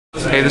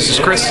Hey, this is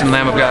Chris and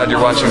Lamb of God.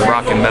 You're watching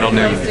Rock and Metal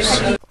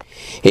News.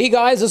 Hey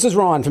guys, this is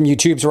Ron from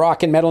YouTube's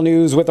Rock and Metal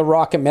News with a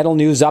Rock and Metal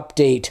News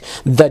update.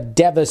 The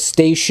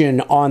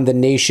Devastation on the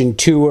Nation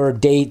tour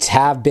dates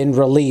have been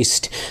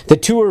released. The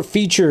tour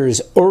features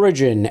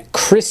Origin,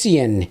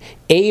 Krisiun,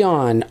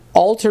 Aeon,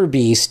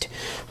 Alterbeast,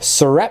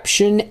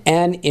 Soreption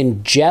and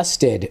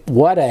Ingested.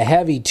 What a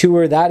heavy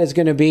tour that is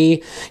going to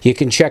be. You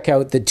can check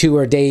out the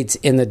tour dates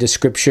in the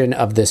description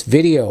of this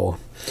video.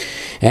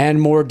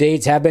 And more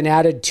dates have been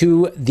added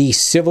to the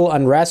Civil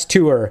Unrest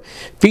Tour,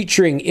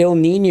 featuring Ill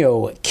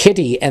Nino,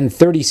 Kittie, and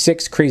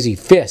 36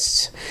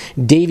 Crazyfists.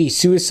 Davey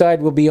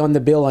Suicide will be on the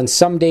bill on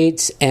some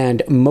dates,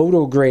 and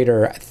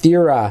Motograder,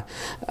 Thera,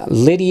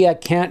 Lydia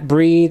Can't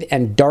Breathe,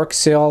 and Dark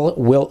Cell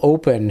will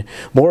open.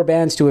 More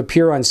bands to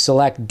appear on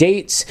select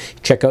dates.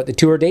 Check out the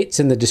tour dates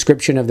in the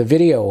description of the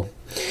video.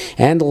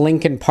 And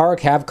Linkin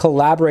Park have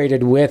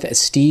collaborated with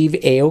Steve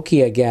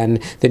Aoki again.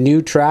 The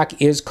new track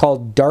is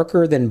called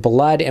Darker Than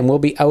Blood and will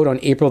be out on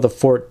April the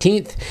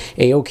 14th.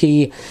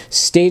 Aoki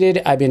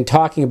stated, "I've been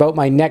talking about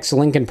my next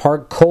Linkin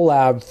Park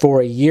collab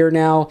for a year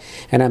now,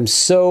 and I'm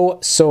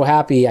so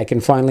happy I can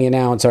finally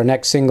announce our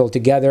next single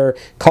together,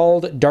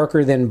 called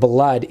Darker Than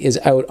Blood, is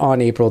out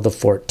on April the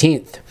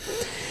 14th.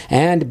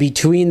 And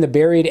Between the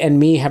Buried and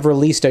Me have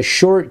released a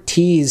short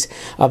tease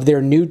of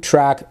their new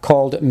track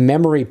called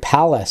Memory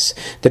Palace.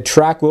 The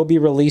track will be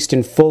released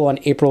in full on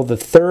April the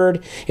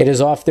 3rd. It is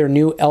off their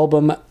new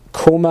album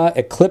Coma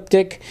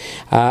Ecliptic,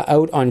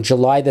 out on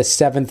July the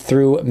 7th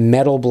through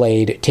Metal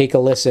Blade. Take a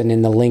listen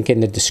in the link in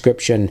the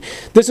description.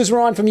 This is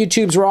Ron from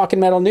YouTube's Rock and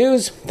Metal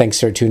News.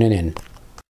 Thanks for tuning in.